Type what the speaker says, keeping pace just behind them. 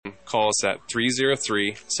Call us at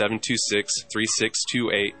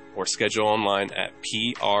 303-726-3628 or schedule online at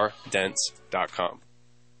prdents.com.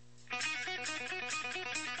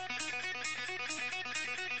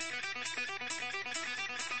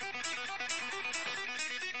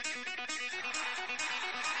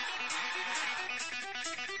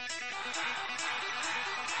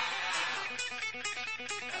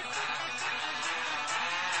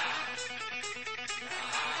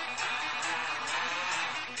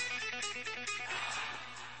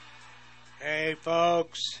 Hey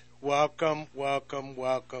folks, welcome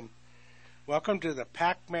to the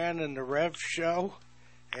Pac-Man and the Rev show,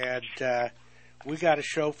 and we got a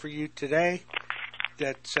show for you today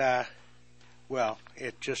that's,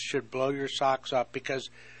 it just should blow your socks off because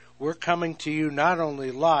we're coming to you not only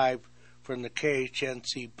live from the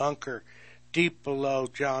KHNC bunker deep below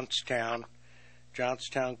Johnstown,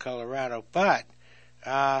 Colorado, but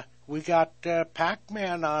we got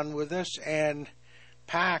Pac-Man on with us, and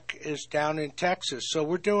Pac is down in Texas, so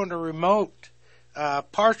we're doing a remote,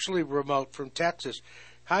 partially remote from Texas.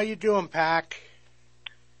 How you doing, Pac?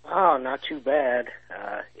 Oh, not too bad.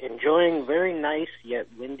 Enjoying very nice yet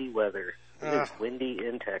windy weather. It is windy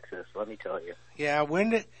in Texas, let me tell you. Yeah,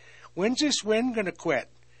 when's this wind going to quit?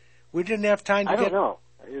 We didn't have time to I don't know.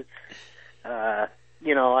 It's, I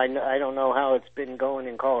don't know how it's been going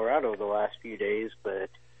in Colorado the last few days, but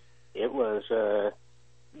it was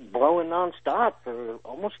blowing nonstop for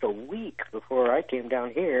almost a week before I came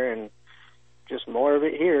down here, and just more of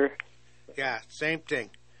it here. Yeah, same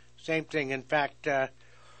thing. In fact, of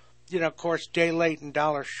course, day late and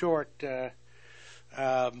dollar short.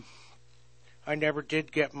 I never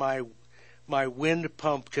did get my wind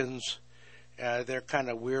pumpkins. They're kind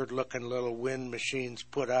of weird looking little wind machines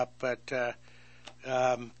put up, but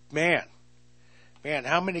man,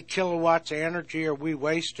 how many kilowatts of energy are we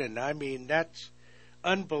wasting? I mean, that's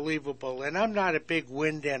unbelievable. And I'm not a big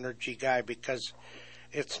wind energy guy because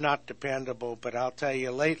it's not dependable, but I'll tell you,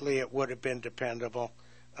 lately it would have been dependable.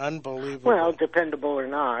 Unbelievable. Well, dependable or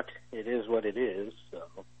not, it is what it is. So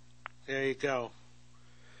there you go.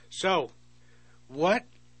 So,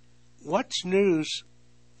 what's news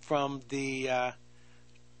from the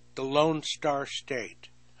Lone Star State?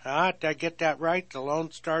 Huh? Did I get that right? The Lone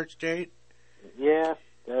Star State? Yeah,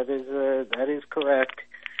 that is correct.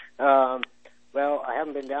 Well, I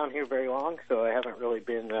haven't been down here very long, so I haven't really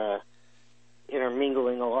been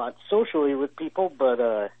intermingling a lot socially with people. But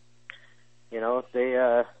they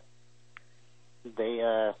are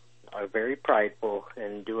very prideful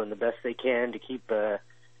and doing the best they can to keep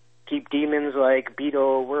demons like Beto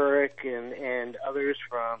O'Rourke and others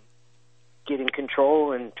from getting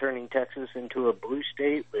control and turning Texas into a blue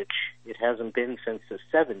state, which it hasn't been since the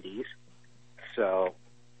 70s. So,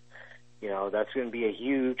 that's going to be a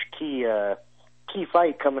huge key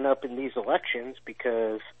fight coming up in these elections,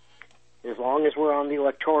 because as long as we're on the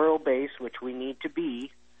electoral base, which we need to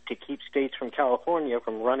be to keep states from California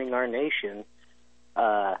from running our nation,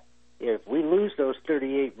 if we lose those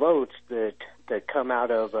 38 votes that come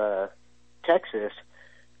out of Texas,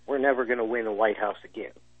 we're never going to win a White House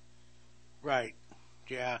again. Right.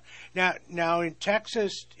 Yeah. Now in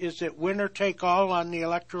Texas, is it winner take all on the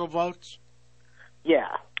electoral votes?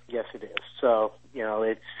 Yeah. Yes, it is. So,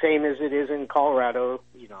 it's same as it is in Colorado,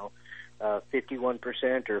 51%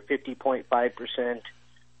 or 50.5%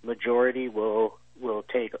 majority will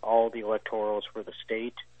take all the electorals for the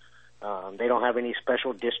state. They don't have any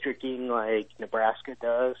special districting like Nebraska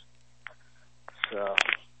does. So,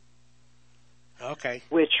 okay.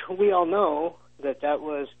 Which we all know that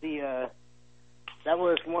was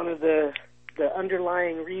one of the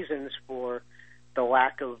underlying reasons for the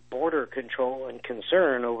lack of border control and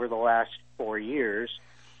concern over the last 4 years,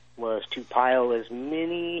 was to pile as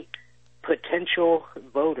many potential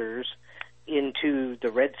voters into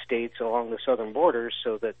the red states along the southern borders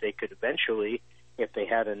so that they could eventually, if they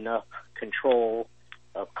had enough control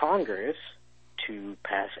of Congress, to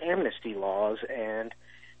pass amnesty laws and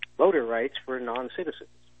voter rights for non-citizens.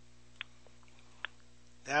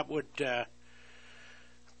 That would, that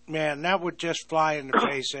would just fly in the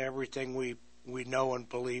face of everything we know and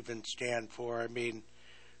believe and stand for. I mean,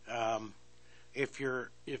 if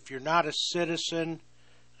you're not a citizen,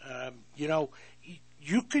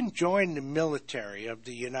 you can join the military of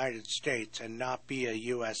the United States and not be a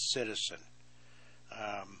U.S. citizen.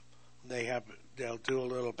 They'll do a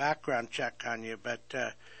little background check on you, but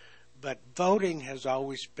voting has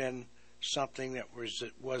always been something that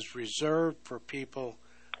was reserved for people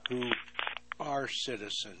who are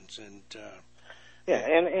citizens, and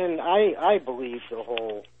and I believe the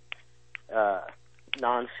whole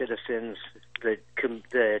non-citizens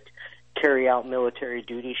that carry out military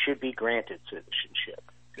duty should be granted citizenship.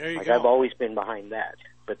 There you Like, go. I've always been behind that.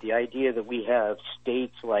 But the idea that we have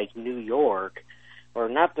states like New York, or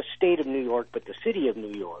not the state of New York, but the city of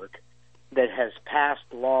New York, that has passed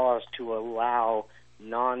laws to allow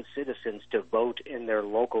non-citizens to vote in their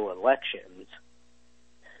local elections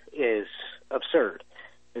is absurd.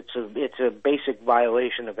 It's a basic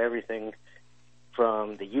violation of everything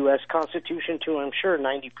from the U.S. Constitution to, I'm sure,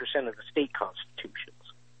 90% of the state constitutions.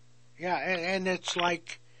 Yeah, and it's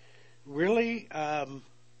like, really,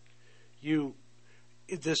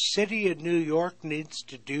 the city of New York needs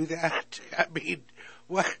to do that? I mean,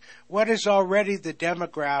 what is already the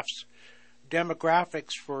demographics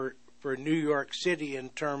for New York City in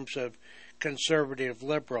terms of conservative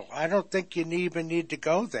liberal? I don't think you even need to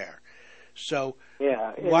go there. So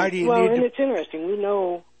yeah, why do you well, need and to? it's interesting. We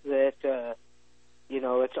know that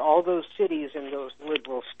it's all those cities in those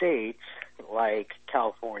liberal states like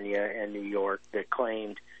California and New York that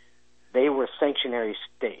claimed they were sanctuary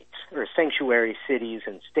states or sanctuary cities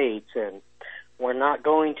and states, and we're not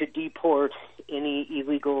going to deport any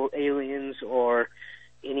illegal aliens or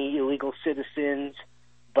any illegal citizens.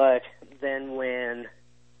 But then when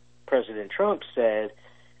President Trump said,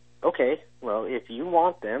 okay, well, if you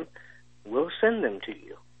want them, we'll send them to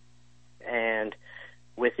you. And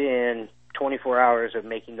within 24 hours of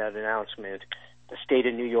making that announcement, the state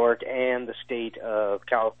of New York and the state of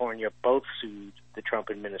California both sued the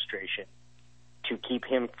Trump administration to keep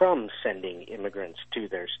him from sending immigrants to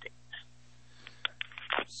their states.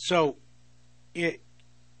 So it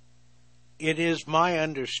is my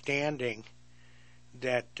understanding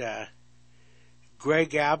that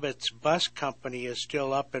Greg Abbott's bus company is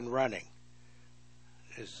still up and running.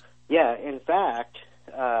 Yeah, in fact,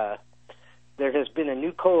 there has been a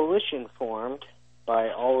new coalition formed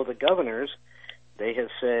by all of the governors. They have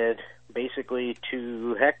said basically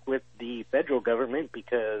to heck with the federal government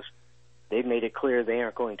because they've made it clear they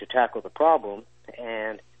aren't going to tackle the problem.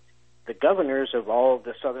 And the governors of all of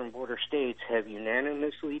the southern border states have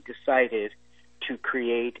unanimously decided to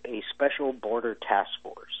create a special border task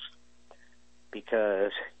force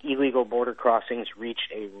because illegal border crossings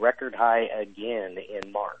reached a record high again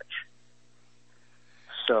in March.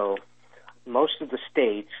 So most of the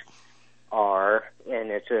states are, and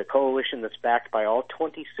it's a coalition that's backed by all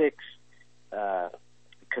 26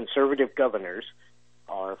 conservative governors,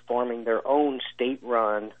 are forming their own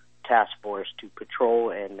state-run task force to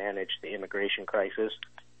patrol and manage the immigration crisis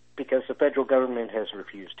because the federal government has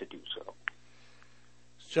refused to do so.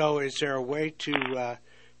 So is there a way to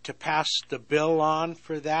pass the bill on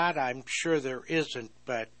for that? I'm sure there isn't,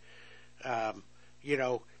 but,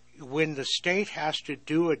 when the state has to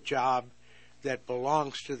do a job that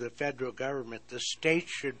belongs to the federal government, the state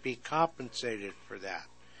should be compensated for that.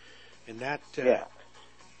 And that yeah.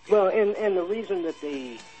 Well, and the reason that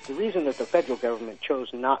the federal government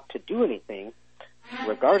chose not to do anything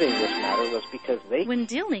regarding this matter was because When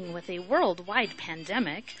dealing with a worldwide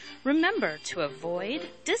pandemic, remember to avoid,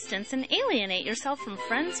 distance, and alienate yourself from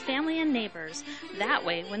friends, family, and neighbors. That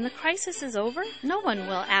way, when the crisis is over, no one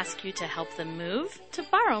will ask you to help them move, to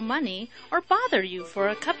borrow money, or bother you for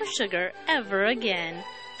a cup of sugar ever again.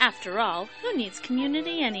 After all, who needs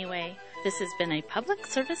community anyway? This has been a public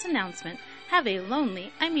service announcement. Have a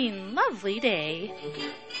lovely day.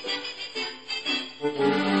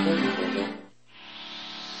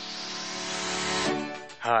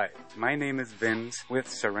 Hi, my name is Vince with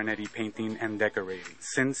Serenity Painting and Decorating.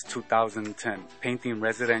 Since 2010, painting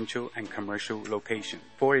residential and commercial locations.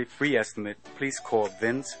 For a free estimate, please call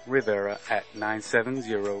Vince Rivera at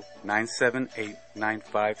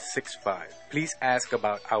 970-978-9565. Please ask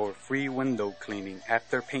about our free window cleaning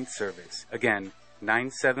after paint service. Again,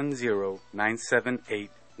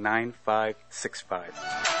 970-978-9565.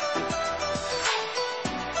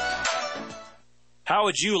 How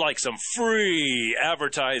would you like some free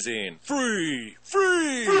advertising? Free!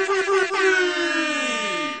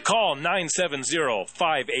 Call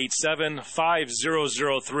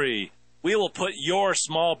 970-587-5003. We will put your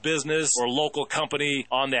small business or local company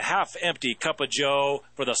on the half-empty cup of joe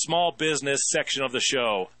for the small business section of the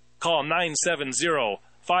show. Call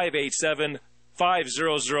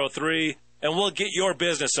 970-587-5003 and we'll get your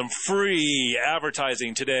business some free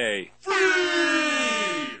advertising today.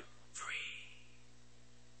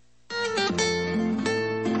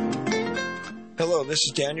 Hello, Hello, this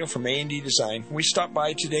is Daniel from A&D Design. We stopped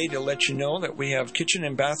by today to let you know that we have kitchen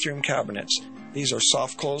and bathroom cabinets. These are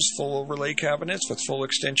soft close full overlay cabinets with full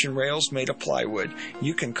extension rails made of plywood.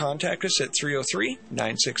 You can contact us at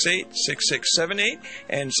 303-968-6678,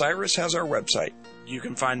 and Cyrus has our website. You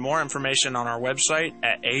can find more information on our website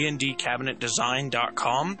at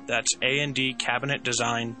andcabinetdesign.com. That's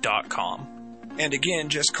andcabinetdesign.com. And again,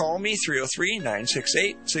 just call me,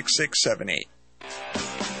 303-968-6678.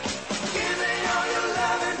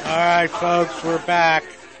 All right, folks, we're back.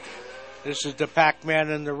 This is the Pac-Man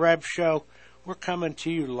and the Rev Show. We're coming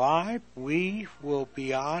to you live. We will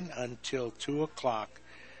be on until 2 o'clock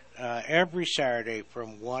every Saturday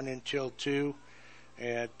from 1 until 2.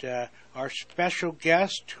 And our special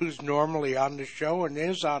guest, who's normally on the show and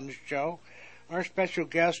is on the show, our special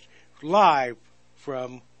guest live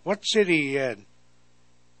from what city in?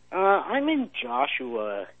 I'm in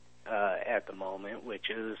Joshua at the moment, which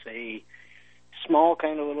is a small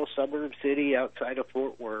kind of little suburb city outside of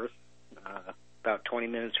Fort Worth, about 20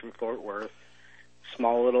 minutes from Fort Worth.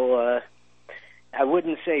 Small little, I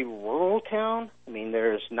wouldn't say rural town. I mean,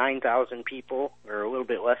 there's 9,000 people, or a little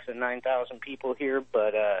bit less than 9,000 people here,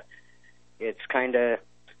 but it's kind of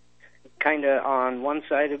on one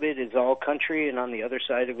side of it is all country, and on the other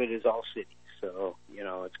side of it is all city. So, you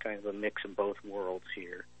know, it's kind of a mix of both worlds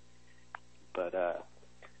here. But,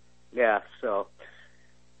 yeah, so,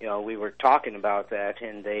 you know, we were talking about that,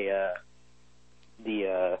 and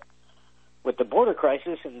with the border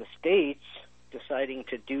crisis in the States deciding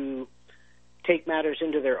to take matters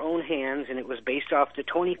into their own hands, and it was based off the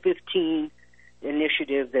 2015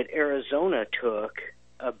 initiative that Arizona took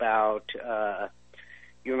about,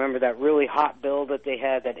 you remember that really hot bill that they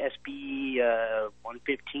had, that SB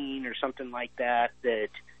 115 or something like that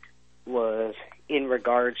was in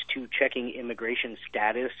regards to checking immigration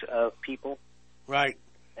status of people? Right.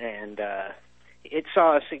 And it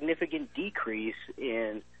saw a significant decrease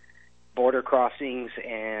in border crossings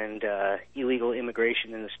and illegal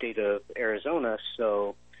immigration in the state of Arizona.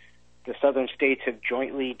 So the southern states have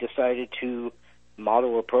jointly decided to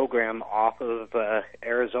model a program off of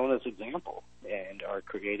Arizona's example and are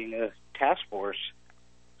creating a task force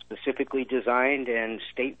specifically designed and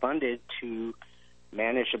state-funded to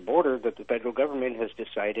manage a border that the federal government has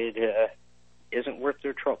decided isn't worth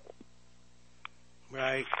their trouble.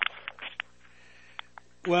 Right.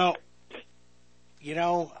 Well, you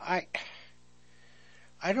know, I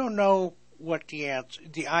don't know what the answer.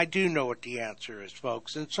 I do know what the answer is,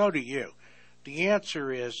 folks, and so do you. The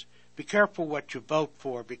answer is be careful what you vote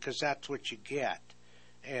for, because that's what you get.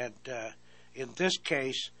 And in this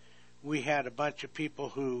case, we had a bunch of people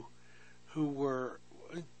who were,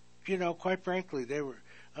 you know, quite frankly, they were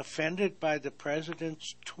offended by the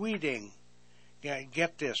president's tweeting. Yeah,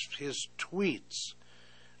 get this, his tweets,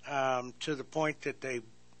 to the point that they,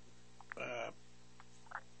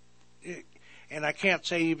 and I can't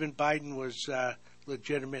say even Biden was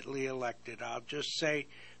legitimately elected. I'll just say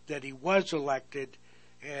that he was elected.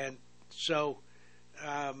 And so,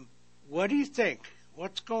 what do you think?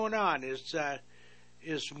 What's going on? Is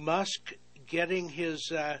Musk getting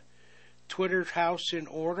his Twitter house in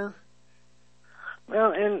order?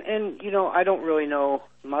 Well, and you know, I don't really know.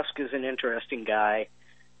 Musk is an interesting guy.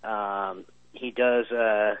 He does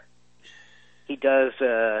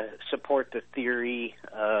support the theory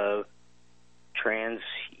of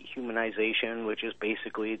transhumanization, which is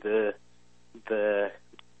basically the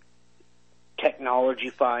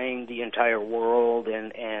technologifying the entire world,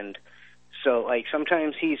 and so like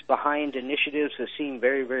sometimes he's behind initiatives that seem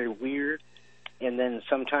very, very weird, and then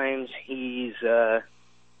sometimes he's right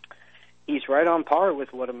on par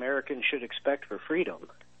with what Americans should expect for freedom.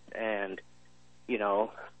 And you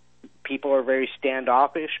know, people are very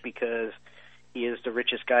standoffish because he is the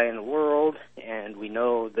richest guy in the world, and we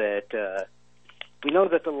know that the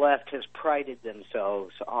left has prided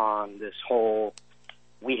themselves on this whole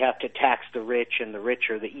we have to tax the rich and the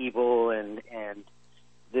rich are the evil and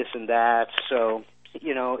this and that. So,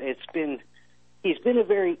 you know, he's been a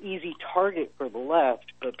very easy target for the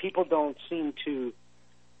left, but people don't seem to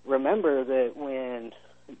remember that when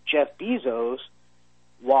Jeff Bezos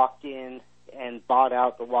walked in and bought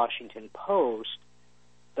out the Washington Post,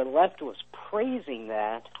 the left was praising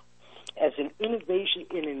that as an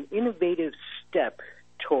innovative step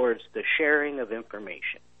towards the sharing of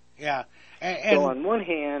information. Yeah. So on one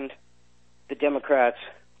hand, the Democrats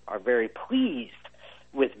are very pleased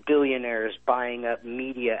with billionaires buying up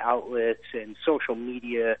media outlets and social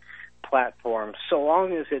media platforms, so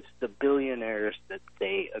long as it's the billionaires that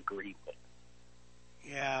they agree with.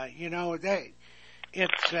 Yeah, you know,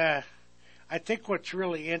 I think what's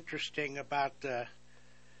really interesting about the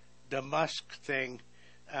Musk thing,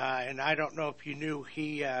 and I don't know if you knew,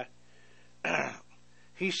 he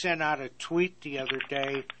sent out a tweet the other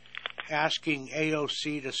day asking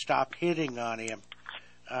AOC to stop hitting on him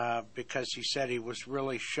because he said he was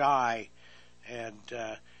really shy, and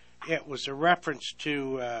it was a reference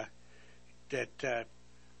to that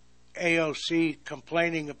AOC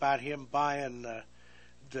complaining about him buying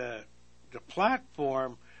the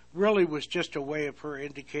platform really was just a way of her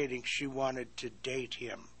indicating she wanted to date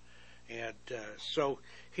him. And so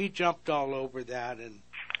he jumped all over that. And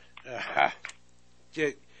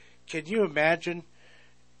can you imagine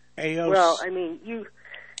AOC? Well, I mean,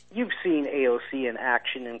 you've seen AOC in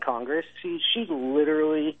action in Congress. She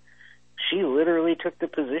literally took the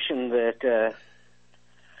position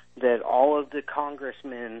that all of the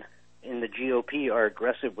congressmen in the GOP are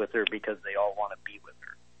aggressive with her because they all want to be with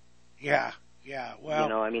her. Yeah. Well, you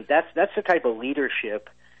know, I mean, that's the type of leadership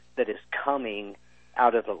that is coming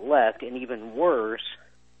out of the left, and even worse,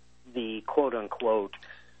 the quote unquote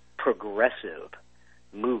progressive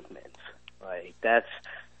movements. Like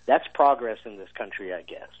that's progress in this country, I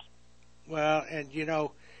guess. Well, and you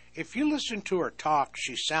know, if you listen to her talk,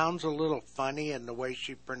 she sounds a little funny in the way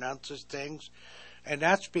she pronounces things. And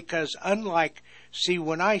that's because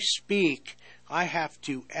when I speak, I have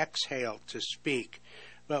to exhale to speak.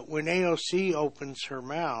 But when AOC opens her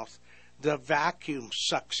mouth, the vacuum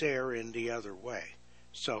sucks air in the other way.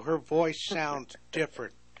 So her voice sounds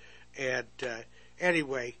different. And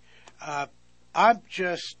anyway, I'm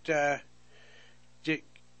just,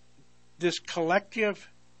 this collective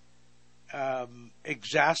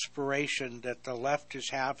exasperation that the left is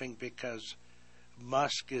having because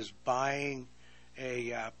Musk is buying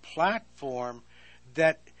a platform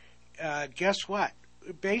that, guess what?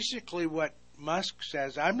 Basically what Musk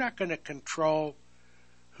says, I'm not going to control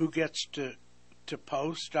who gets to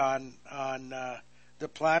post on the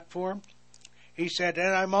platform. He said,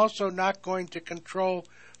 and I'm also not going to control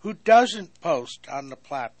who doesn't post on the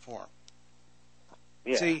platform.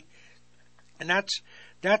 Yeah. See, and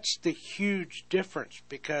that's the huge difference,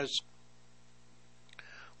 because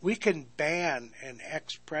we can ban an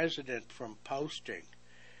ex-president from posting,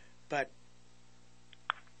 but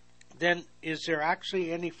then is there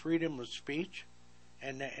actually any freedom of speech?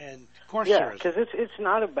 And of course there is. Yeah, because it's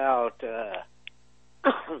not about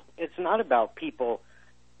it's not about people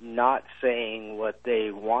not saying what they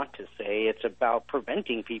want to say. It's about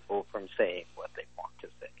preventing people from saying what they want to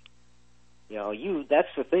say. You know, that's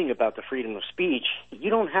the thing about the freedom of speech. You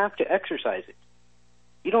don't have to exercise it.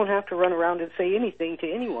 You don't have to run around and say anything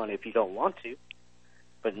to anyone if you don't want to.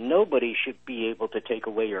 But nobody should be able to take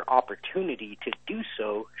away your opportunity to do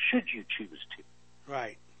so should you choose to.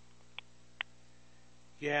 Right.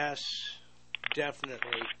 Yes,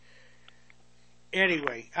 definitely.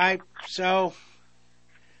 Anyway, I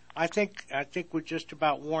think we just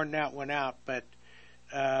about worn that one out, but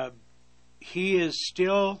he is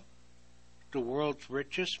still the world's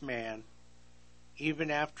richest man,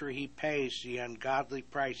 even after he pays the ungodly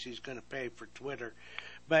price he's going to pay for Twitter.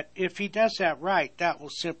 But if he does that right, that will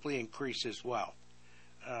simply increase his wealth.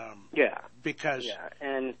 Because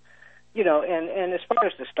and you know, and as far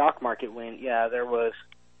as the stock market went, the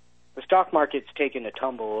stock market's taken a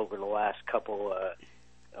tumble over the last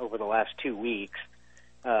 2 weeks,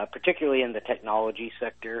 particularly in the technology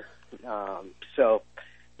sector. So,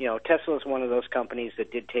 you know, Tesla is one of those companies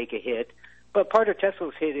that did take a hit. But part of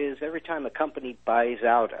Tesla's hit is every time a company buys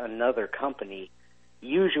out another company,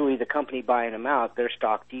 usually the company buying them out, their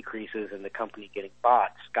stock decreases and the company getting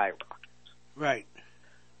bought skyrockets. Right.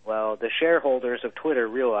 Well, the shareholders of Twitter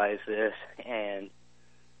realized this and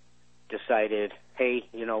decided, hey,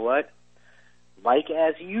 you know what? Like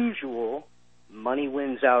as usual, money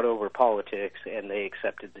wins out over politics, and they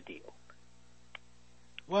accepted the deal.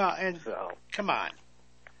 Well, and come on.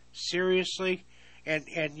 Seriously? And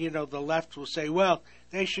you know, the left will say, well,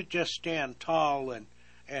 they should just stand tall and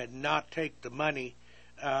not take the money.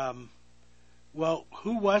 Well,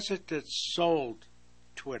 who was it that sold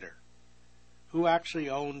Twitter? Who actually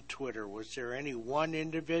owned Twitter? Was there any one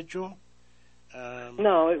individual?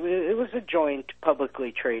 No, it was a joint,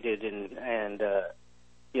 publicly traded, and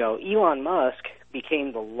you know, Elon Musk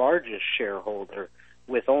became the largest shareholder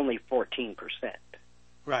with only 14%.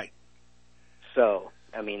 Right. So,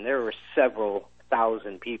 I mean, there were several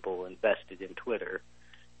thousand people invested in Twitter,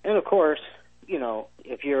 and of course, you know,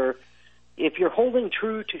 if you're holding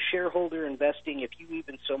true to shareholder investing, if you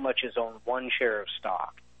even so much as own one share of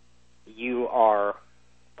stock, you are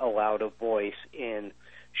allowed a voice in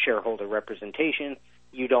shareholder representation.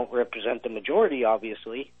 You don't represent the majority,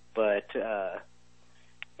 obviously, but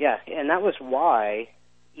and that was why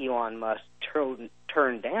Elon Musk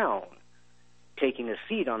turned down taking a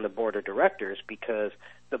seat on the board of directors because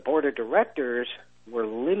the board of directors were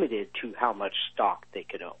limited to how much stock they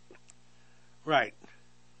could own. Right.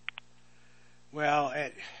 Well,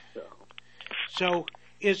 so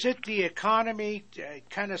is it the economy,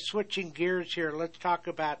 kind of switching gears here, let's talk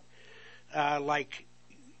about,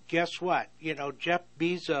 guess what? Jeff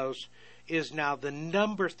Bezos is now the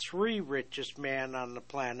number 3 richest man on the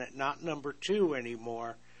planet, not number 2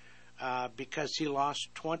 anymore, because he lost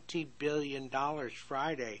 $20 billion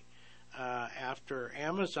Friday after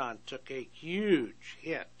Amazon took a huge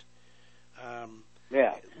hit.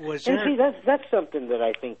 Yeah. See, that's something that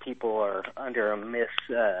I think people are under a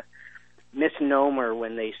misnomer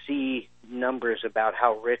when they see numbers about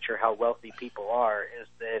how rich or how wealthy people are, is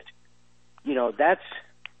that,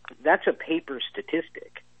 that's a paper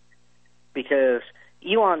statistic. Because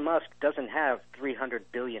Elon Musk doesn't have $300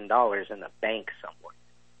 billion in the bank somewhere.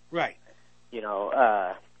 Right.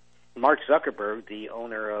 Mark Zuckerberg, the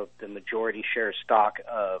owner of the majority share stock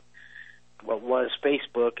of what was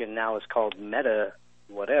Facebook and now is called Meta,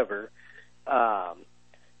 whatever,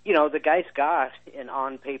 the guy's got an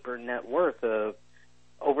on-paper net worth of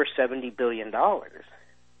over $70 billion.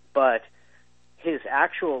 But his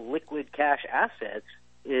actual liquid cash assets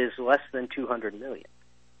is less than $200 million.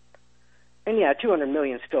 And yeah, $200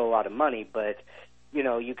 million is still a lot of money, but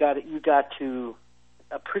you got to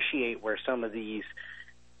appreciate where some of these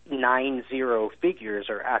 9-0 figures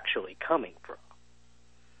are actually coming from.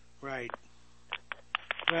 Right.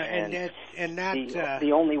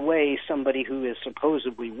 The only way somebody who is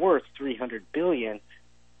supposedly worth $300 billion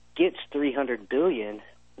gets $300 billion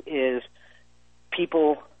is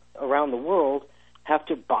people around the world have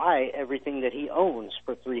to buy everything that he owns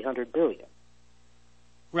for $300 billion.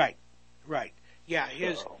 Right. Right. Yeah,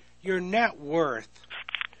 your net worth,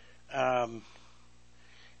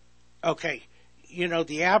 okay,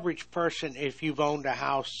 the average person, if you've owned a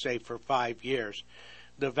house, say, for 5 years,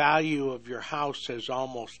 the value of your house has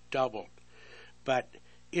almost doubled. But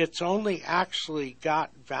it's only actually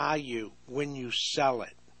got value when you sell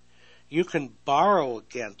it. You can borrow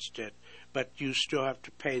against it, but you still have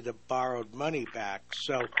to pay the borrowed money back.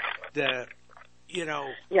 So Yeah,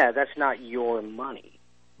 that's not your money.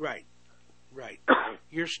 Right. Right.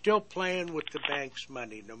 You're still playing with the bank's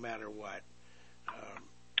money no matter what.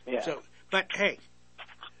 Yeah. But hey,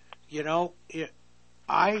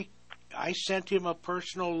 I sent him a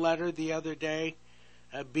personal letter the other day,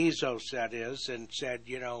 Bezos that is, and said,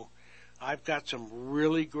 I've got some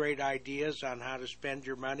really great ideas on how to spend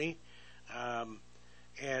your money, but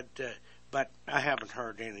I haven't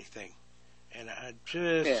heard anything, and I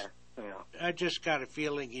just got a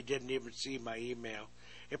feeling he didn't even see my email.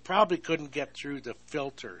 It probably couldn't get through the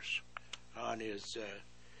filters on his.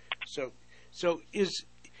 So is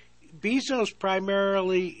Bezos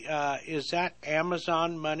primarily is that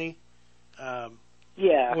Amazon money?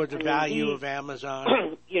 Yeah. Or the value of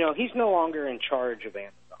Amazon? He's no longer in charge of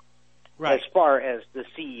Amazon. Right. As far as the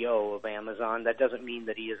CEO of Amazon, that doesn't mean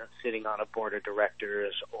that he isn't sitting on a board of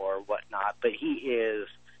directors or whatnot, but he is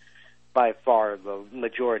by far the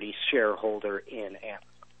majority shareholder in Amazon.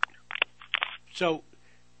 So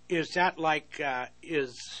is that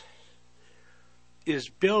is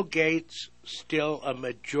Bill Gates still a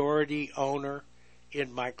majority owner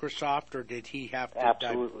in Microsoft, or did he have to?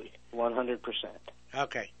 Absolutely, 100%.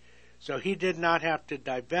 Okay, so he did not have to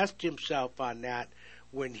divest himself on that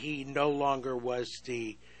when he no longer was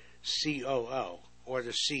the COO or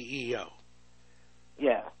the CEO.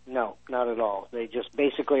 Yeah, no, not at all. They just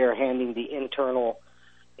basically are handing the internal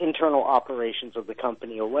operations of the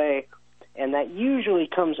company away, and that usually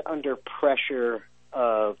comes under pressure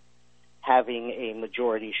of having a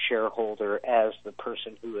majority shareholder as the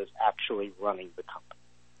person who is actually running the company.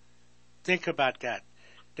 Think about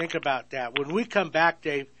that. When we come back,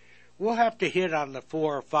 Dave, we'll have to hit on the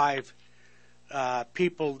 4 or 5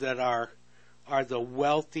 people that are the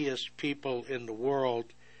wealthiest people in the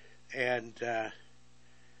world, and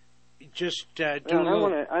just do.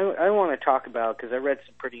 I want to talk about, because I read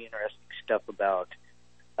some pretty interesting stuff about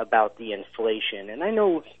the inflation, and I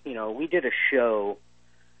know we did a show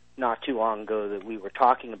not too long ago that we were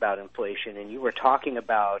talking about inflation, and you were talking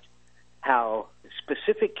about how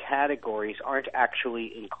specific categories aren't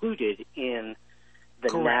actually included in the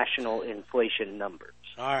Correct. National inflation numbers.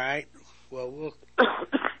 All right. Well,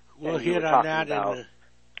 we'll hit on that about in the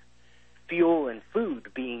fuel and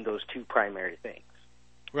food being those 2 primary things.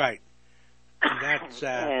 right. And that's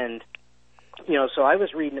so I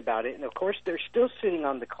was reading about it, and of course they're still sitting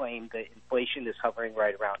on the claim that inflation is hovering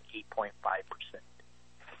right around 8.5%,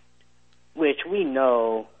 which we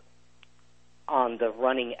know on the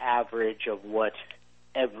running average of what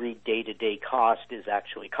every day-to-day cost is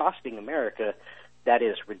actually costing America, that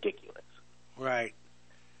is ridiculous. Right.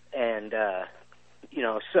 And,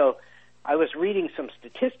 so I was reading some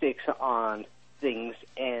statistics on things,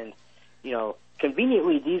 and,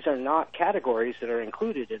 conveniently, these are not categories that are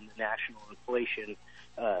included in the national inflation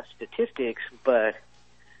statistics, but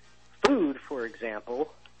food, for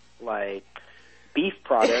example, like beef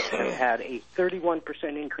products have had a 31%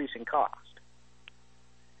 increase in cost.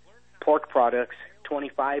 Pork products,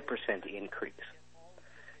 25% increase.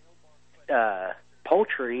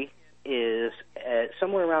 Poultry is at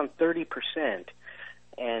somewhere around 30%.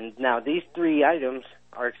 And now these three items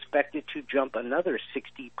are expected to jump another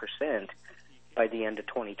 60% by the end of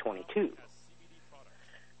 2022.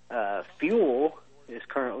 Fuel is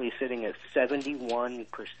currently sitting at 71%.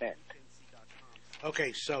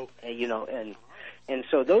 Okay, so and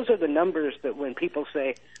so those are the numbers that when people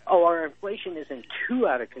say, "Oh, our inflation isn't too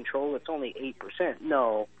out of control; it's only 8%."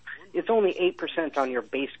 No, it's only 8% on your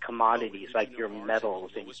base commodities like your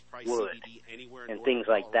metals and wood and things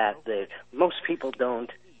like that. That most people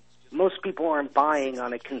don't. Most people aren't buying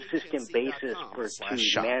on a consistent basis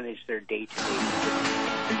to manage their day-to-day.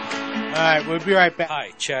 All right, we'll be right back.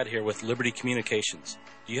 Hi, Chad here with Liberty Communications.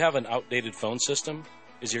 Do you have an outdated phone system?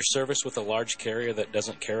 Is your service with a large carrier that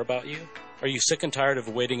doesn't care about you? Are you sick and tired of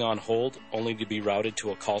waiting on hold only to be routed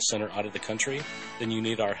to a call center out of the country? Then you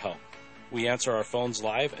need our help. We answer our phones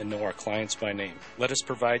live and know our clients by name. Let us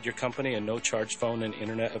provide your company a no-charge phone and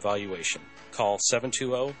internet evaluation. Call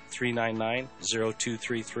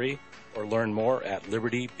 720-399-0233 or learn more at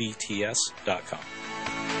libertybts.com.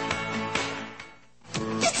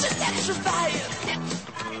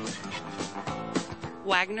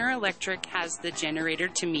 Wagner Electric has the generator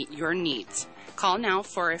to meet your needs. Call now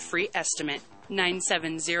for a free estimate,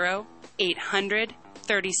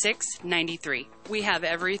 970-800-3693. We have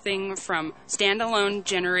everything from standalone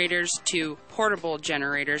generators to portable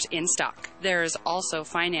generators in stock. There is also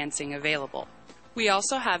financing available. We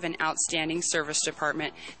also have an outstanding service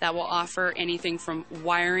department that will offer anything from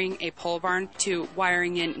wiring a pole barn to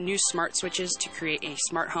wiring in new smart switches to create a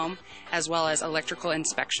smart home, as well as electrical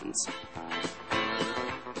inspections.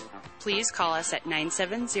 Please call us at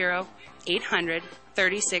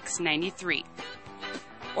 970-800-3693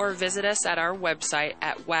 or visit us at our website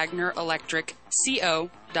at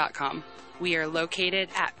wagnerelectricco.com. We are located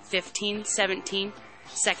at 1517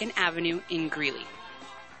 2nd Avenue in Greeley.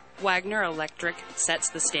 Wagner Electric sets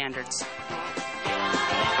the standards.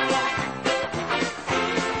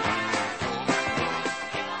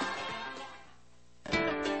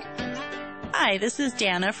 Hi, this is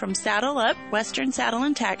Dana from Saddle Up, Western Saddle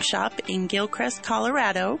and Tack Shop in Gilchrist,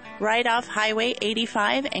 Colorado, right off Highway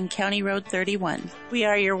 85 and County Road 31. We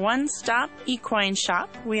are your one-stop equine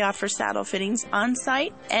shop. We offer saddle fittings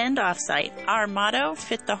on-site and off-site. Our motto,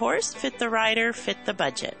 fit the horse, fit the rider, fit the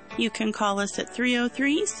budget. You can call us at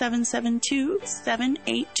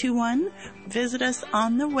 303-772-7821. Visit us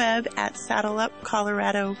on the web at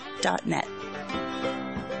saddleupcolorado.net.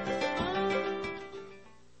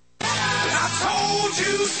 Told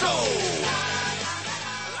you so.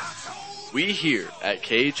 We here at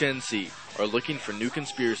KHNC are looking for new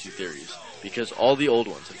conspiracy theories because all the old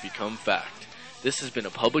ones have become fact. This has been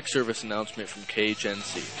a public service announcement from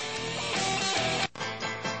KHNC.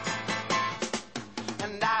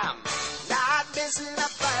 And I'm not missing a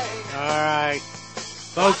thing. All right.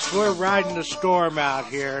 Folks, we're riding the storm out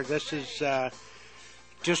here. This is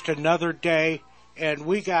just another day, and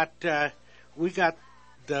we got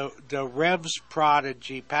the Revs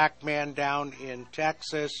prodigy, Pac-Man, down in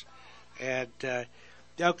Texas. And,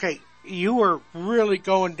 okay, you were really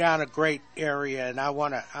going down a great area, and I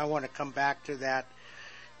want to come back to that.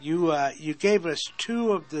 You gave us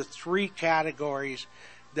two of the three categories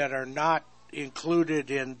that are not included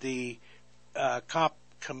in the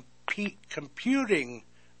computing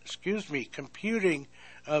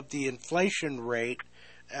of the inflation rate,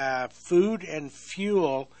 food and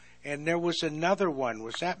fuel. And there was another one.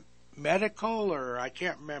 Was that medical, or I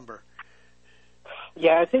can't remember?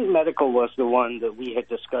 Yeah, I think medical was the one that we had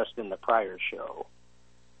discussed in the prior show.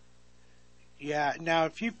 Yeah, now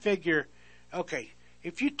if you figure, okay,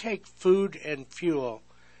 if you take food and fuel,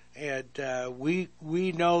 and we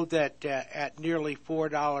know that at nearly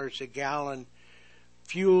 $4 a gallon,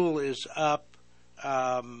 fuel is up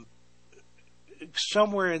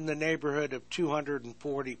somewhere in the neighborhood of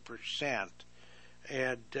 240%.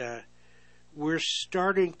 And we're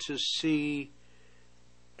starting to see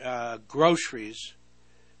groceries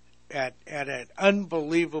at an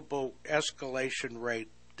unbelievable escalation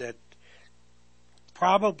rate that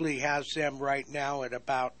probably has them right now at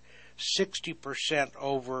about 60%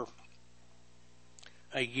 over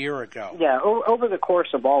a year ago. Yeah, over the course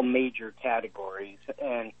of all major categories.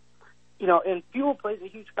 And, and fuel plays a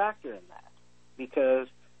huge factor in that, because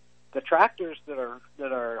the tractors that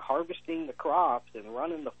are harvesting the crops and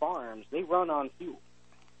running the farms, they run on fuel.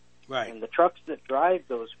 Right. And the trucks that drive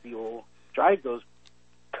those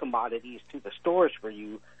commodities to the stores for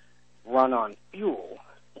you run on fuel.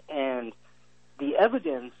 And the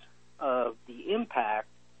evidence of the impact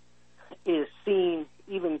is seen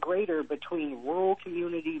even greater between rural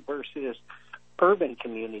community versus urban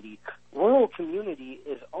community. Rural community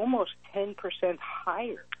is almost 10%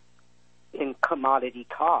 higher in commodity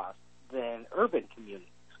costs than urban communities.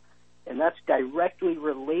 And that's directly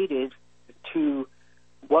related to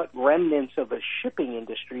what remnants of a shipping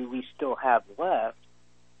industry we still have left,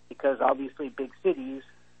 because obviously big cities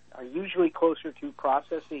are usually closer to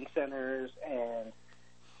processing centers and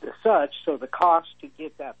the such, so the cost to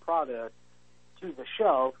get that product to the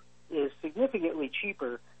shelf is significantly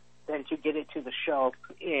cheaper than to get it to the shelf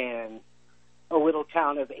in a little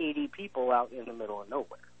town of 80 people out in the middle of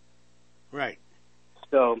nowhere. Right.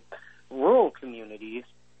 So rural communities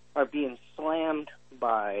are being slammed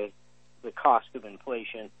by the cost of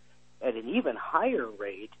inflation at an even higher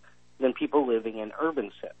rate than people living in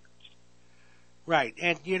urban centers. Right.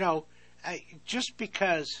 And, just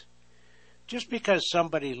because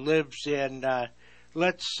somebody lives in,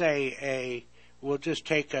 let's say we'll just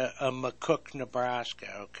take a McCook, Nebraska,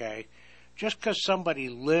 okay? Just because somebody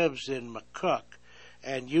lives in McCook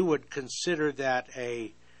and you would consider that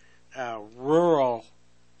a rural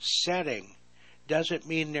setting doesn't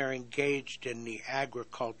mean they're engaged in the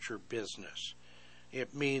agriculture business.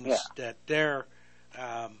 It means that they're,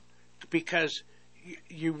 because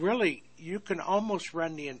you can almost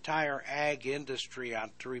run the entire ag industry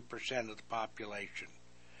on 3% of the population.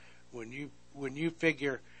 When you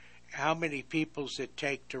figure how many peoples it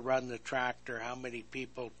take to run the tractor, how many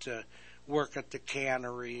people to work at the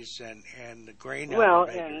canneries and the grain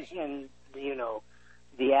elevators. And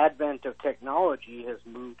the advent of technology has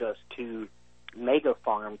moved us to mega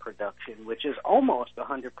farm production, which is almost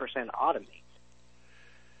 100% automated.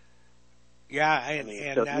 Yeah,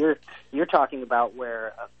 so you're talking about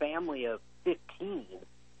where a family of 15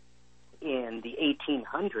 in the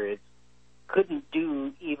 1800s couldn't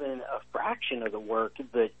do even a fraction of the work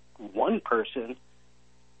that one person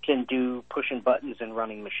can do pushing buttons and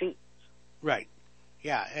running machines. Right.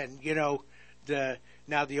 Yeah, and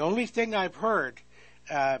the only thing I've heard,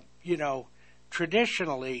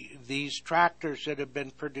 traditionally these tractors that have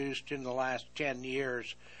been produced in the last 10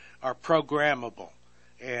 years are programmable,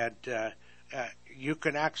 and you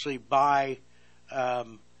can actually buy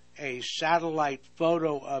a satellite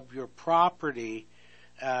photo of your property,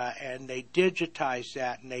 and they digitize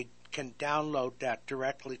that, and they can download that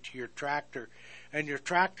directly to your tractor, and your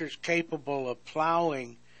tractor's capable of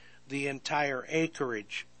plowing the entire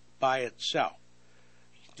acreage by itself.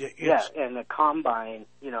 And a combine,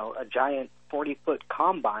 a giant 40-foot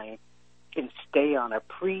combine can stay on a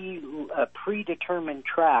predetermined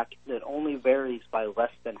track that only varies by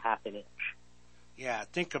less than half an inch. Yeah,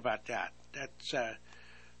 think about that. That's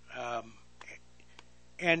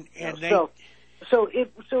So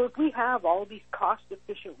if we have all these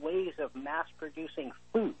cost-efficient ways of mass-producing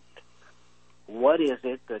food, what is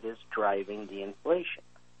it that is driving the inflation?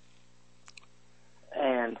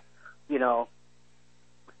 And,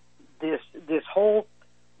 this whole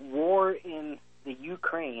war in the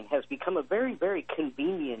Ukraine has become a very, very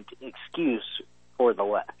convenient excuse for the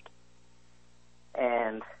left.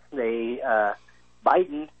 And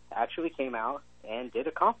Biden actually came out and did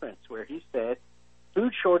a conference where he said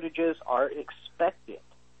food shortages are expected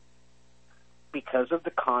because of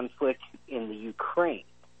the conflict in the Ukraine.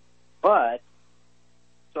 So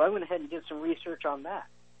I went ahead and did some research on that.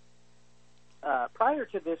 Prior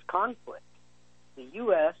to this conflict, the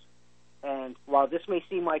U.S., and while this may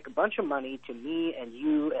seem like a bunch of money to me and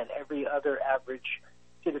you and every other average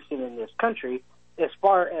citizen in this country, as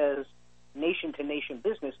far as nation-to-nation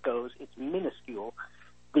business goes, it's minuscule.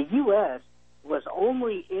 The U.S. was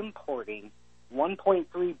only importing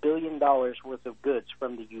 $1.3 billion worth of goods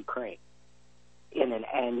from the Ukraine in an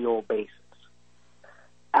annual basis.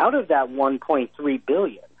 Out of that $1.3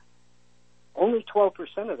 billion, only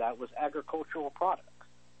 12% of that was agricultural products.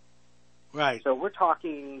 Right. So we're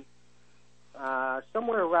talking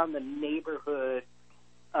somewhere around the neighborhood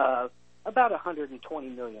of about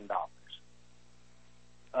 $120 million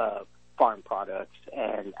of farm products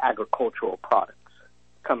and agricultural products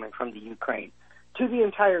coming from the Ukraine to the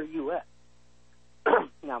entire U.S.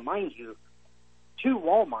 Now, mind you, two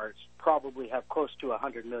Walmarts probably have close to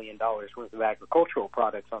 $100 million worth of agricultural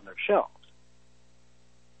products on their shelves.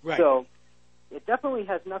 Right. So it definitely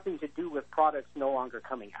has nothing to do with products no longer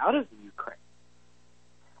coming out of the Ukraine.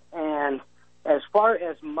 And as far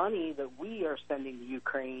as money that we are sending to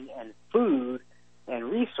Ukraine and food and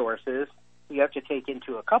resources, you have to take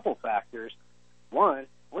into a couple factors. One,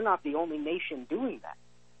 we're not the only nation doing that.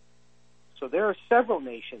 So there are several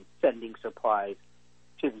nations sending supplies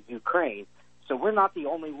to the Ukraine. So we're not the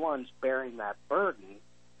only ones bearing that burden.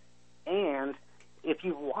 And if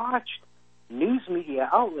you've watched news media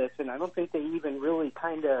outlets, and I don't think they even really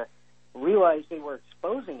kind of realized they were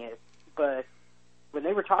exposing it, but when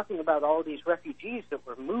they were talking about all of these refugees that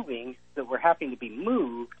were moving, that were having to be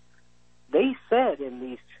moved, they said in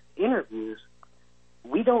these interviews,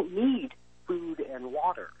 we don't need food and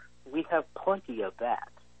water. We have plenty of that.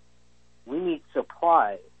 We need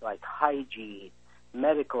supplies like hygiene,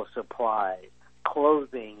 medical supplies,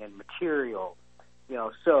 clothing and materials.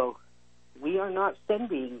 So we are not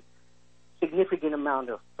sending significant amount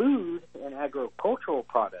of food and agricultural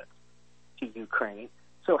products to Ukraine.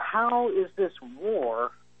 So how is this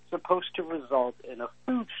war supposed to result in a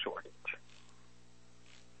food shortage?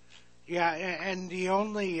 Yeah, and the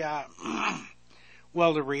only,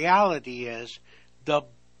 well, the reality is the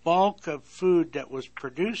bulk of food that was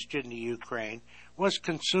produced in the Ukraine was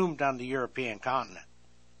consumed on the European continent.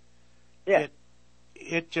 Yeah.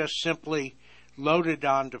 It just simply loaded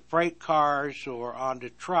onto freight cars or onto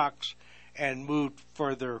trucks and moved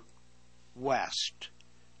further west.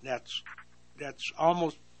 That's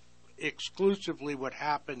almost exclusively what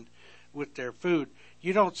happened with their food.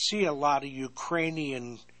 You don't see a lot of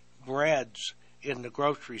Ukrainian breads in the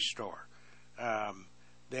grocery store.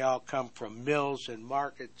 They all come from mills and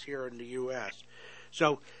markets here in the U.S.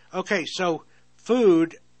 So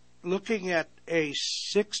food, looking at a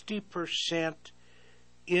 60%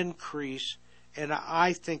 increase, and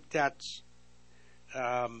I think that's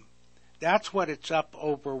what it's up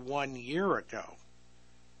over 1 year ago.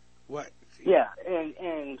 What? Yeah,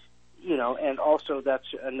 and also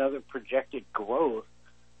that's another projected growth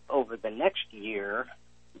over the next year.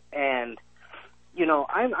 And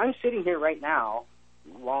I'm sitting here right now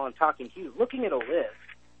while I'm talking to you, looking at a list,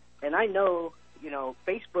 and I know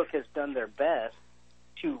Facebook has done their best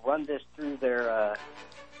to run this through their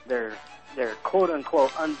quote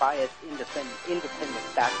unquote unbiased independent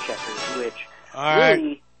fact checkers, which all really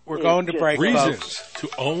right. We're going to break. Reasons to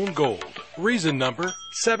own gold. Reason number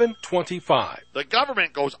 725. The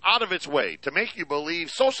government goes out of its way to make you believe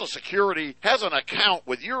Social Security has an account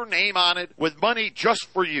with your name on it with money just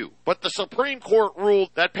for you. But the Supreme Court ruled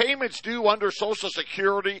that payments due under Social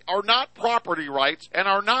Security are not property rights and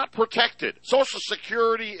are not protected. Social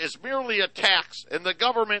Security is merely a tax, and the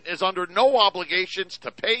government is under no obligations to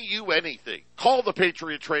pay you anything. Call the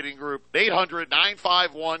Patriot Trading Group,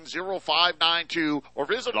 800-951-0592, or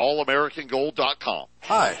visit allamericangold.com.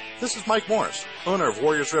 Hi, this is Mike Morris, owner of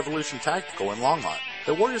Warriors Revolution Tactical in Longmont.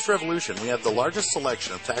 At Warriors Revolution, we have the largest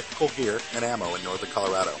selection of tactical gear and ammo in northern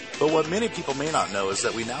Colorado. But what many people may not know is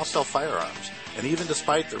that we now sell firearms. And even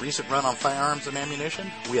despite the recent run on firearms and ammunition,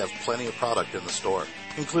 we have plenty of product in the store,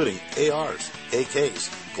 including ARs, AKs,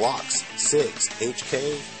 Glocks, SIGs,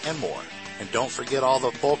 HK, and more. And don't forget all the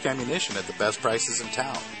bulk ammunition at the best prices in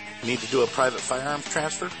town. Need to do a private firearms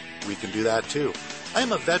transfer? We can do that too. I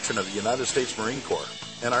am a veteran of the United States Marine Corps,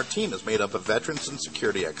 and our team is made up of veterans and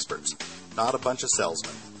security experts, not a bunch of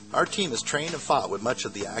salesmen. Our team has trained and fought with much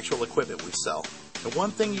of the actual equipment we sell. And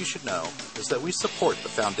one thing you should know is that we support the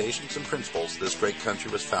foundations and principles this great country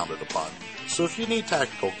was founded upon. So if you need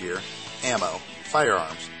tactical gear, ammo,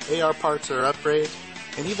 firearms, AR parts or upgrades,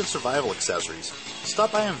 and even survival accessories,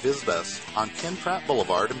 stop by and visit us on Ken Pratt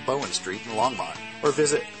Boulevard and Bowen Street in Longmont, or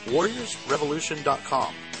visit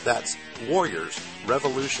warriorsrevolution.com. That's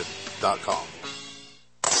warriorsrevolution.com.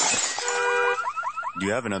 Do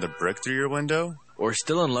you have another brick through your window? Or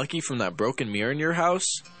still unlucky from that broken mirror in your house?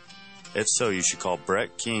 If so, you should call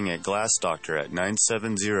Brett King at Glass Doctor at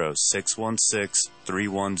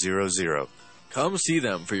 970-616-3100. Come see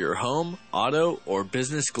them for your home, auto, or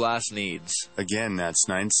business glass needs. Again, that's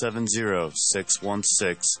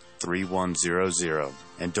 970-616-3100.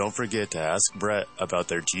 And don't forget to ask Brett about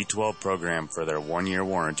their G12 program for their 1-year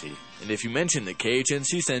warranty. And if you mention that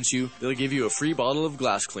KHNC sent you, they'll give you a free bottle of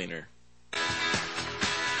glass cleaner.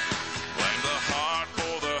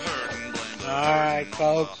 All right,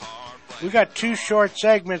 folks. We got 2 short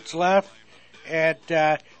segments left, and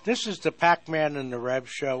this is the Pac-Man and the Rev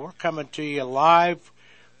Show. We're coming to you live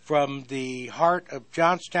from the heart of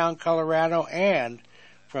Johnstown, Colorado, and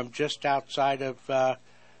from just outside of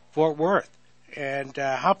Fort Worth. And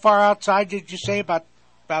how far outside did you say? About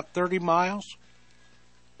 30 miles?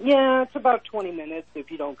 Yeah, it's about 20 minutes if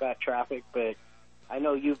you don't got traffic, but I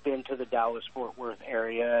know you've been to the Dallas-Fort Worth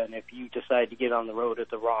area, and if you decide to get on the road at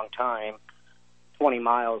the wrong time, 20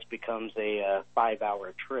 miles becomes a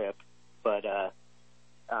 5-hour trip. But,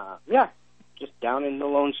 yeah, just down in the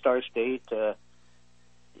Lone Star State,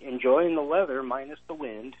 enjoying the weather minus the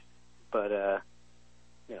wind, but,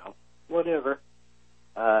 whatever.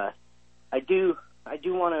 I do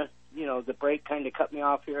want to, the break kind of cut me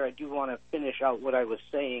off here. I do want to finish out what I was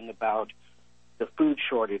saying about the food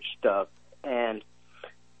shortage stuff. And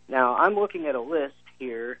now I'm looking at a list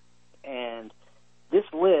here, and this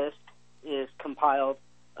list is compiled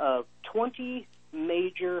of 20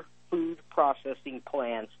 major food processing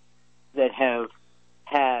plants that have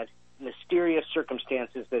had mysterious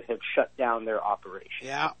circumstances that have shut down their operation.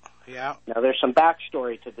 Yeah. Now, there's some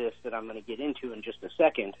backstory to this that I'm going to get into in just a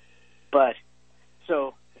second. But,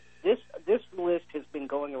 so, this list has been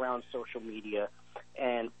going around social media,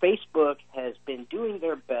 and Facebook has been doing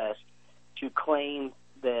their best to claim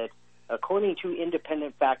that, according to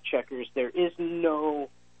independent fact checkers, there is no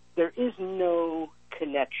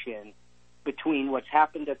connection between what's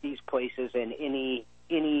happened at these places and any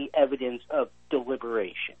evidence of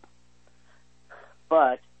deliberation.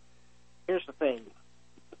 But here's the thing.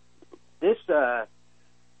 This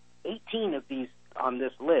 18 of these on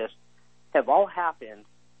this list have all happened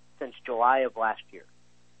since July of last year,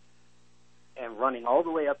 and running all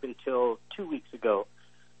the way up until 2 weeks ago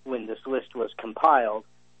when this list was compiled.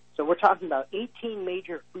 So we're talking about 18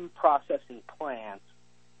 major food processing plants,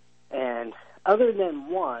 and other than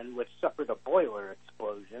one, which suffered a boiler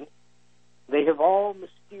explosion, they have all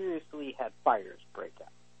mysteriously had fires break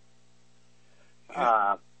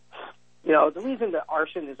out. The reason that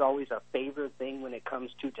arson is always a favored thing when it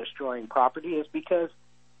comes to destroying property is because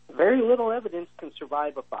very little evidence can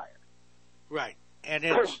survive a fire. Right. And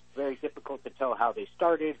it's very difficult to tell how they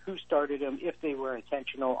started, who started them, if they were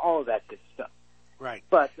intentional, all of that good stuff. Right.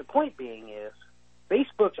 But the point being is,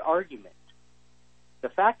 Facebook's argument, the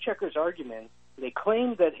fact checkers' argument, they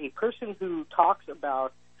claim that a person who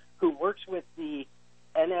works with the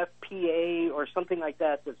NFPA or something like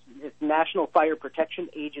that, the National Fire Protection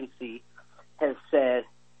Agency, has said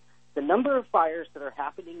the number of fires that are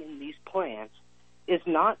happening in these plants is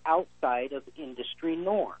not outside of industry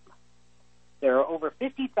norm. There are over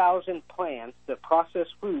 50,000 plants that process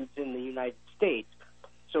foods in the United States,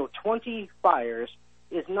 so 20 fires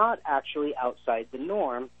is not actually outside the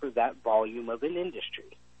norm for that volume of an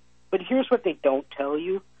industry. But here's what they don't tell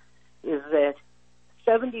you, is that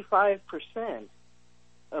 75%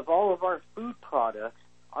 of all of our food products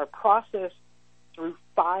are processed through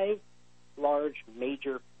 5 large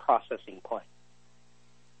major processing plants.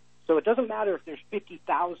 So it doesn't matter if there's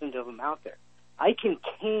 50,000 of them out there. I can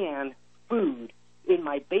can food in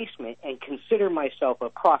my basement and consider myself a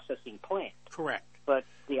processing plant. Correct. But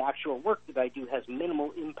the actual work that I do has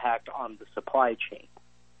minimal impact on the supply chain.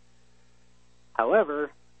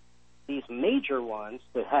 However, these major ones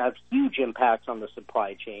that have huge impacts on the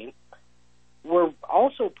supply chain were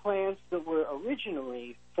also plants that were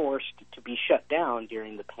originally forced to be shut down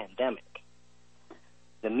during the pandemic.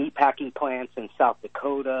 The meatpacking plants in South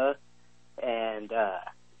Dakota and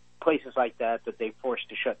places like that they forced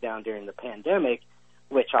to shut down during the pandemic,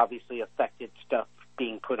 which obviously affected stuff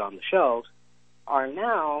being put on the shelves, are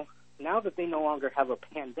now that they no longer have a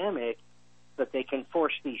pandemic that they can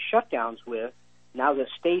force these shutdowns with, now the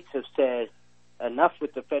states have said, enough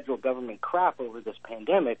with the federal government crap over this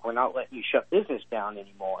pandemic, we're not letting you shut business down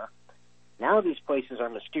anymore. Now these places are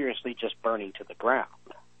mysteriously just burning to the ground.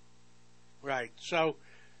 Right. So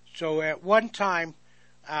at one time,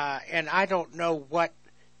 and I don't know what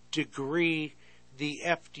degree the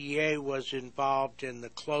FDA was involved in the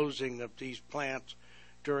closing of these plants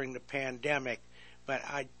during the pandemic, but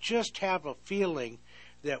I just have a feeling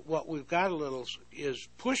that what we've got a little is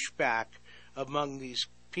pushback among these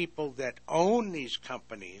people that own these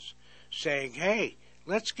companies saying, hey,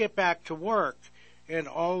 let's get back to work, and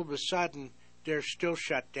all of a sudden they're still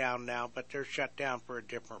shut down now, but they're shut down for a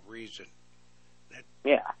different reason.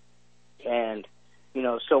 Yeah. And,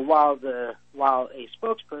 so while a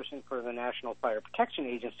spokesperson for the National Fire Protection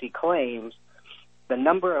Agency claims the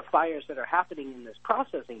number of fires that are happening in this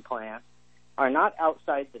processing plant are not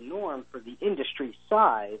outside the norm for the industry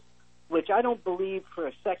size, which I don't believe for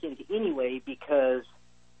a second anyway, because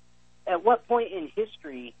at what point in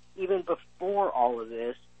history, even before all of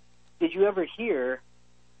this, did you ever hear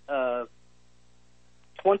of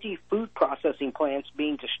 20 food processing plants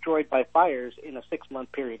being destroyed by fires in a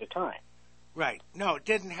 6-month period of time? Right. No, it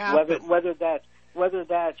didn't happen. Whether whether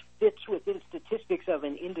that fits within statistics of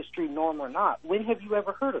an industry norm or not. When have you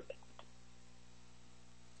ever heard of it?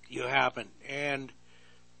 You haven't. And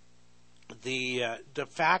the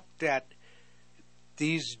fact that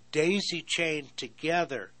these daisy chained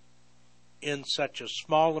together in such a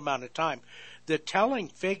small amount of time, the telling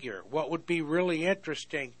figure, what would be really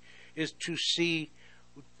interesting is to see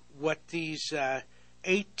what these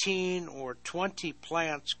 18 or 20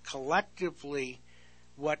 plants collectively,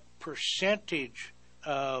 what percentage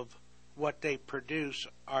of what they produce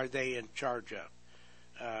are they in charge of?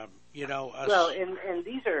 And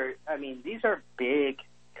these are big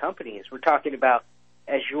companies. We're talking about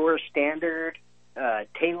Azure Standard,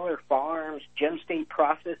 Taylor Farms, Gem State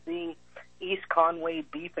Processing, East Conway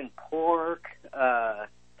Beef and Pork,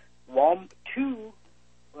 two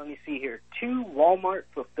Walmart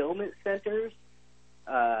fulfillment centers,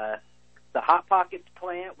 the Hot Pockets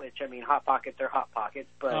plant, which, Hot Pockets are Hot Pockets,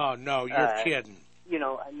 but... Oh, no, you're kidding.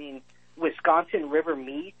 Wisconsin River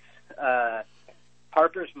Meats,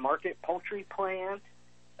 Harper's Market Poultry Plant,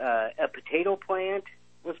 a potato plant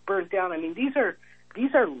was burnt down. These are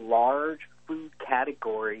large food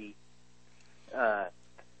category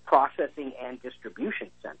processing and distribution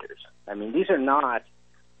centers. These are not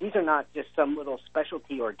just some little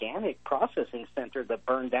specialty organic processing center that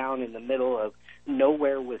burned down in the middle of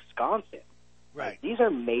nowhere, Wisconsin. Right. These are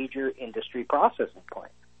major industry processing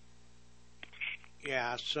plants.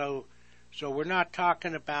 Yeah, so we're not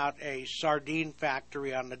talking about a sardine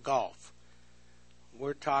factory on the Gulf.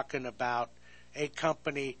 We're talking about a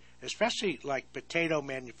company, especially like potato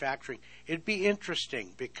manufacturing. It'd be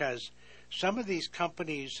interesting because some of these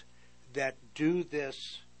companies that do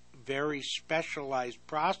this very specialized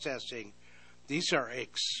processing, these are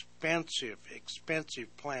expensive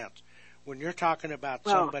plants. When you're talking about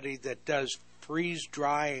somebody that does freeze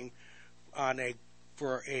drying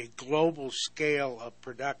for a global scale of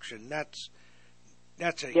production, that's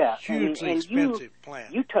a hugely expensive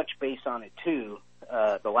plant. You touched base on it too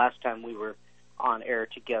the last time we were on air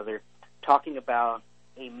together, talking about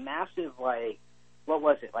a massive, $50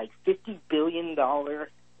 billion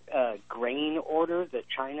grain order that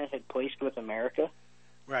China had placed with America.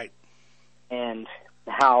 Right. And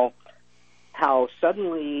how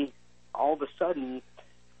suddenly, all of a sudden,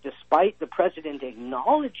 despite the president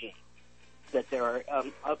acknowledging that there are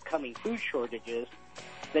upcoming food shortages,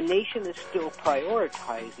 the nation is still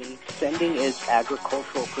prioritizing sending its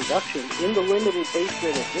agricultural production in the limited base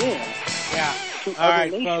that it's in. All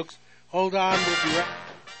right, folks, hold on. We'll be right.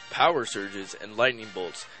 Power surges and lightning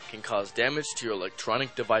bolts can cause damage to your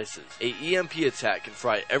electronic devices. A EMP attack can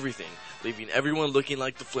fry everything, leaving everyone looking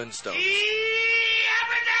like the Flintstones.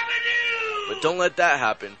 But don't let that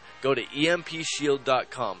happen. Go to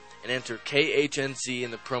EMPShield.com and enter KHNC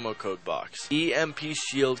in the promo code box. EMP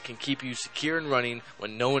Shield can keep you secure and running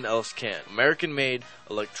when no one else can. American-made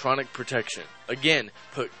electronic protection. Again,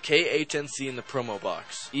 put KHNC in the promo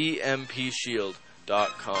box.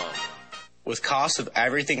 EMPShield.com. With costs of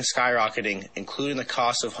everything skyrocketing, including the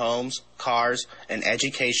cost of homes, cars, and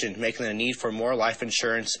education, making the need for more life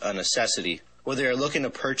insurance a necessity. Whether you're looking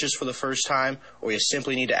to purchase for the first time or you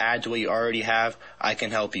simply need to add to what you already have, I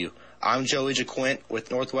can help you. I'm Joey Jaquint with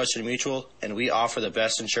Northwestern Mutual, and we offer the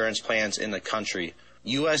best insurance plans in the country.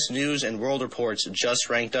 U.S. News and World Reports just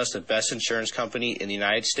ranked us the best insurance company in the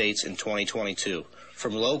United States in 2022.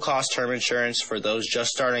 From low-cost term insurance for those just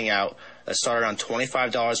starting out that start around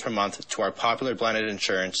 $25 per month to our popular blended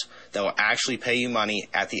insurance that will actually pay you money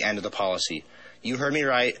at the end of the policy. You heard me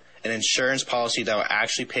right, an insurance policy that will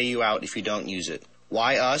actually pay you out if you don't use it.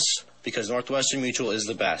 Why us? Because Northwestern Mutual is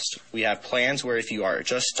the best. We have plans where if you are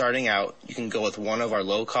just starting out, you can go with one of our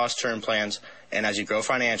low-cost term plans, and as you grow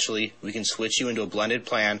financially, we can switch you into a blended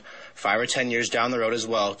plan 5 or 10 years down the road as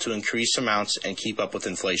well to increase amounts and keep up with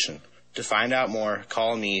inflation. To find out more,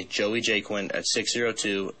 call me, Joey Jaquin, at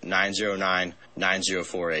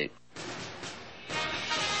 602-909-9048.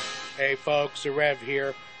 Hey folks, the Rev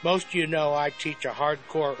here. Most of you know I teach a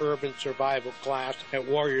hardcore urban survival class at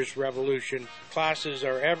Warriors Revolution. Classes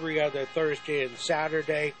are every other Thursday and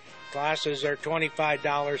Saturday. Classes are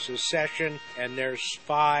 $25 a session, and there's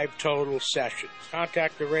 5 total sessions.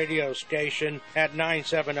 Contact the radio station at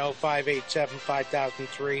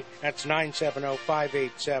 970-587-5003. That's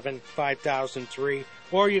 970-587-5003.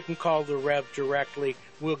 Or you can call the Rev directly.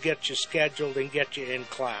 We'll get you scheduled and get you in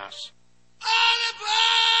class.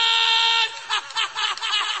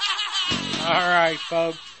 All right,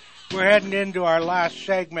 folks. We're heading into our last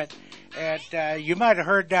segment, and you might have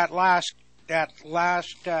heard that last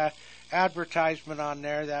advertisement on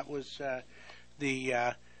there. That was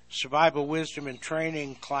the Survival Wisdom and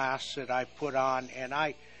Training class that I put on, and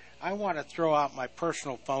I I want to throw out my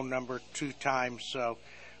personal phone number 2 times, so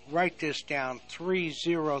write this down,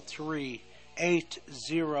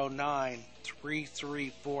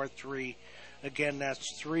 303-809-3343. Again,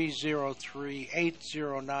 that's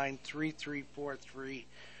 303-809-3343.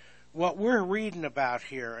 What we're reading about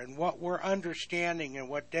here and what we're understanding and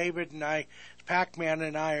what David and I, Pac-Man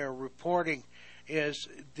and I are reporting is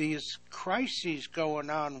these crises going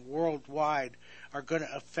on worldwide are going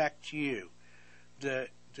to affect you. The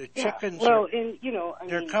chickens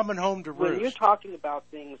they're coming home to roost. When you're talking about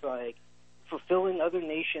things like fulfilling other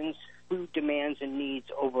nations' food demands and needs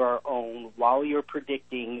over our own while you're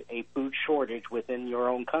predicting a food shortage within your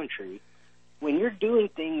own country, when you're doing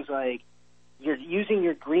things like you're using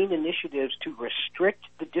your green initiatives to restrict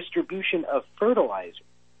the distribution of fertilizer,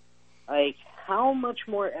 like how much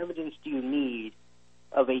more evidence do you need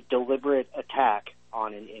of a deliberate attack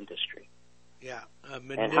on an industry? Yeah.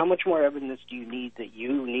 And how much more evidence do you need that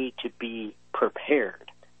you need to be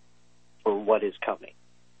prepared for what is coming?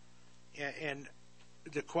 And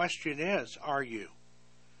the question is, are you?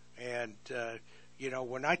 And,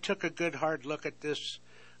 when I took a good hard look at this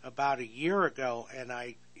about a year ago and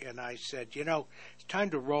I said, it's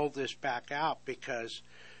time to roll this back out because,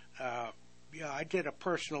 I did a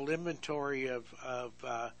personal inventory of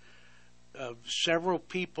several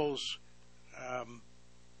people's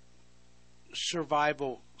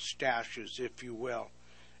survival stashes, if you will.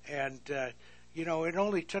 And, it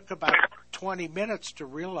only took about 20 minutes to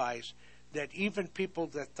realize that even people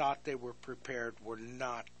that thought they were prepared were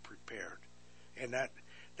not prepared. And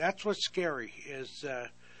that's what's scary is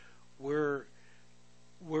we're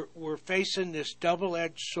facing this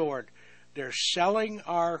double-edged sword. They're selling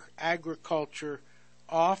our agriculture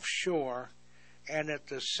offshore, and at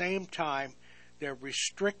the same time, they're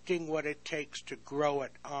restricting what it takes to grow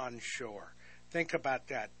it onshore. Think about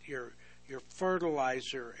that. Your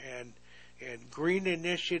fertilizer and green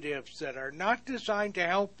initiatives that are not designed to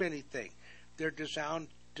help anything. They're designed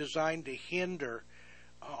to hinder.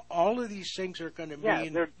 All of these things are going to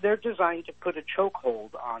mean... Yeah, they're designed to put a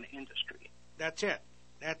chokehold on industry. That's it.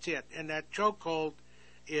 And that chokehold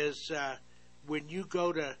is when you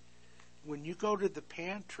go to the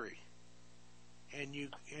pantry and you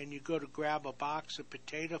go to grab a box of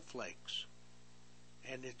potato flakes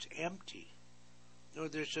and it's empty. No,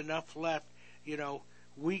 there's enough left.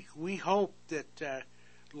 We hope that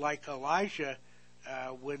like Elijah,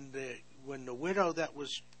 when the widow that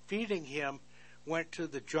was feeding him went to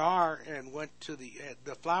the jar and went to the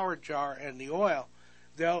flour jar and the oil,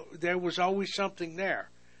 there was always something there,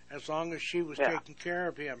 as long as she was taking care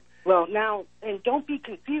of him. Well, now, and don't be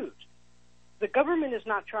confused. The government is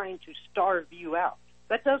not trying to starve you out.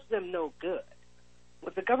 That does them no good.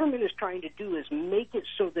 What the government is trying to do is make it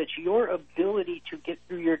so that your ability to get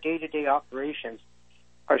through your day-to-day operations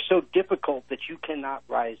are so difficult that you cannot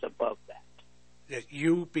rise above that. That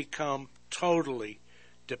you become totally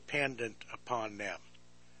dependent upon them.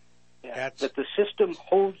 Yeah, that the system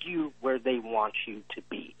holds you where they want you to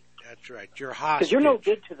be. That's right. You're hostage. Because you're no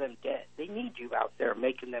good to them dead. They need you out there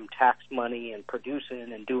making them tax money and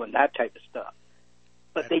producing and doing that type of stuff.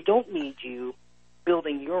 But they don't need you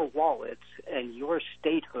building your wallets and your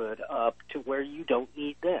statehood up to where you don't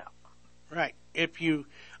need them. Right.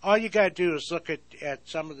 All you got to do is look at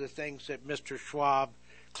some of the things that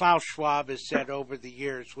Klaus Schwab has said over the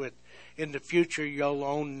years with, in the future you'll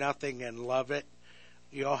own nothing and love it.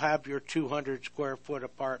 You'll have your 200 square foot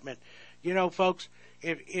apartment. Folks,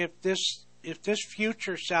 if this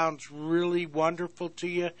future sounds really wonderful to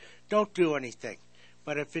you, don't do anything.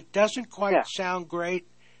 But if it doesn't quite sound great,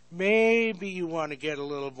 maybe you want to get a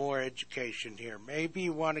little more education here. Maybe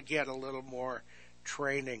you want to get a little more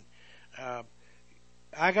training. I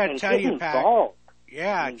got to tell you, Pat.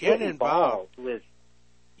 Get involved with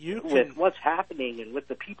what's happening and with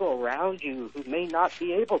the people around you who may not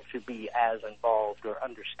be able to be as involved or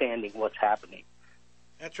understanding what's happening.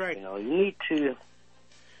 That's right. You need to.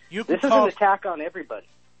 This is an attack on everybody.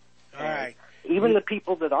 All right. Even the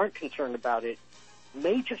people that aren't concerned about it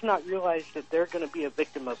may just not realize that they're going to be a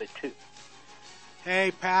victim of it too.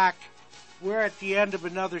 Hey, Pac, we're at the end of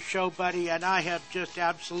another show, buddy, and I have just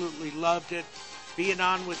absolutely loved it. Being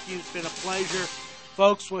on with you has been a pleasure.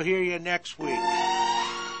 Folks, we'll hear you next week.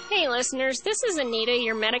 Hey listeners, this is Anita,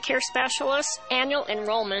 your Medicare specialist. Annual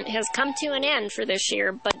enrollment has come to an end for this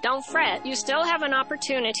year, but don't fret. You still have an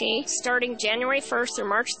opportunity starting January 1st or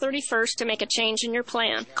March 31st to make a change in your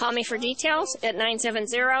plan. Call me for details at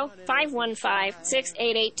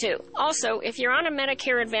 970-515-6882. Also, if you're on a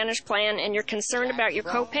Medicare Advantage plan and you're concerned about your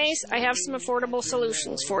copays, I have some affordable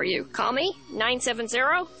solutions for you. Call me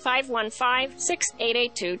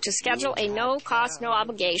 970-515-6882 to schedule a no-cost,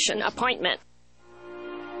 no-obligation appointment.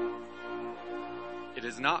 It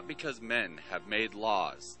is not because men have made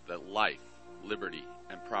laws that life, liberty,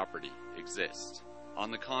 and property exist. On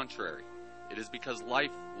the contrary, it is because life,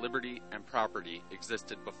 liberty, and property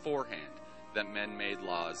existed beforehand that men made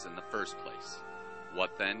laws in the first place.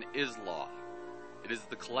 What then is law? It is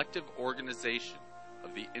the collective organization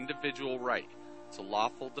of the individual right to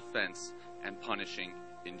lawful defense and punishing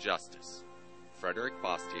injustice. Frederick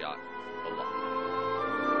Bastiat, The Law.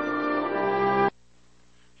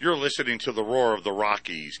 You're listening to the Roar of the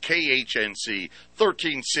Rockies, KHNC,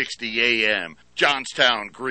 1360 AM, Johnstown,